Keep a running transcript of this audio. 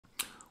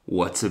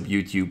What's up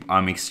YouTube?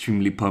 I'm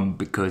extremely pumped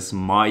because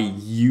my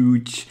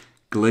huge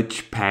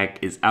glitch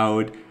pack is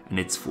out and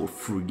it's for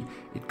free.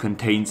 It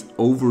contains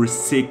over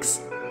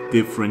 6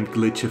 different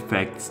glitch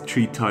effects,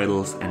 3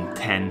 titles and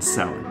 10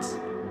 sounds.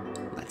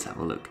 Let's have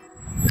a look.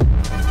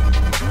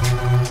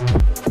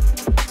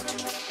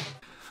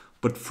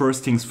 But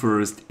first things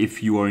first,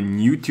 if you are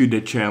new to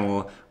the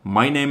channel,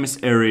 my name is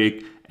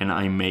Eric and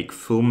I make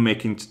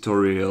filmmaking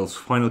tutorials,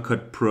 Final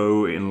Cut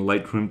Pro and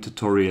Lightroom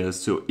tutorials.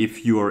 So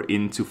if you are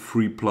into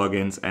free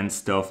plugins and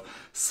stuff,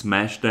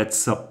 smash that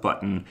sub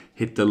button,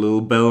 hit the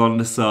little bell on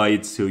the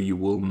side so you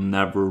will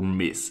never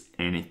miss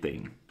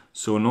anything.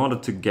 So in order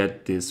to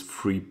get this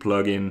free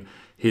plugin,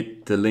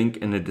 hit the link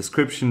in the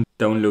description,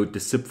 download the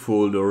zip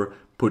folder,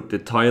 put the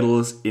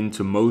titles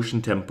into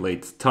motion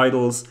templates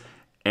titles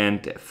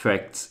and the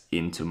effects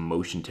into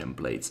motion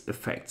templates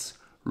effects.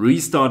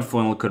 Restart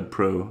Final Cut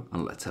Pro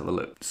and let's have a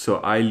look. So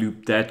I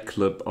looped that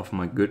clip of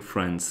my good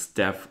friend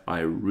Steph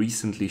I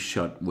recently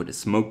shot with a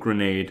smoke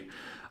grenade.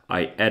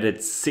 I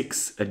added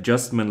 6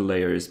 adjustment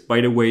layers. By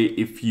the way,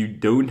 if you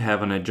don't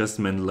have an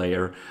adjustment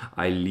layer,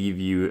 I leave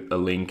you a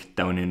link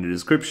down in the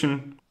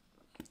description.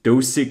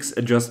 Those 6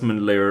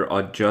 adjustment layers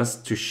are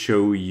just to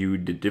show you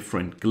the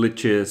different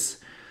glitches.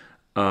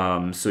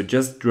 So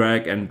just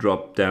drag and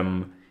drop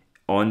them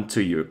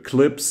onto your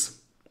clips.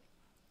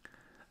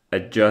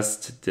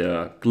 Adjust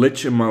the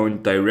glitch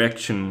amount,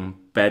 direction,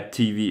 bad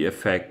TV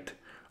effect,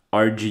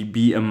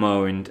 RGB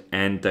amount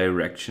and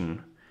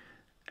direction,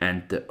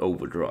 and the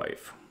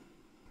overdrive.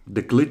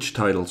 The glitch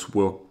titles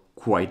work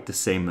quite the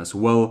same as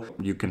well.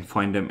 You can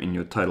find them in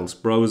your titles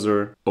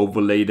browser,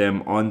 overlay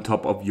them on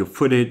top of your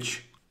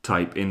footage,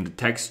 type in the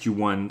text you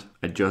want,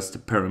 adjust the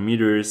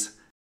parameters,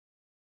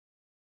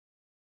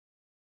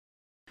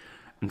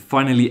 and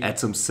finally add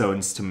some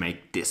sounds to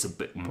make this a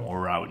bit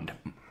more round.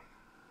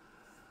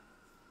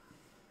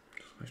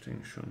 Ich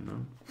denke schon,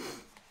 ne?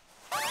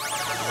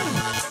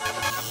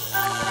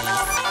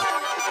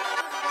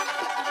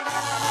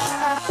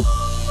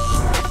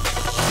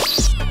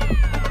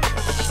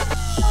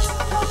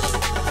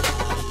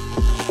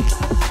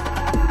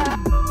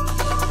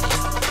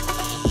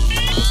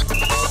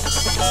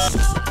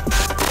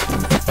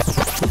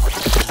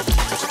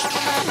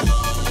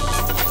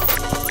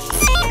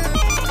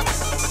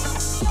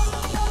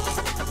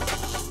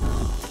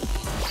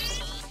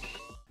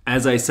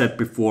 As I said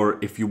before,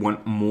 if you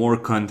want more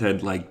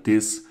content like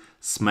this,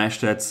 smash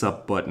that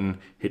sub button,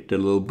 hit the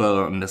little bell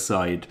on the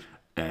side,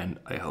 and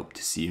I hope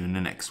to see you in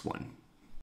the next one.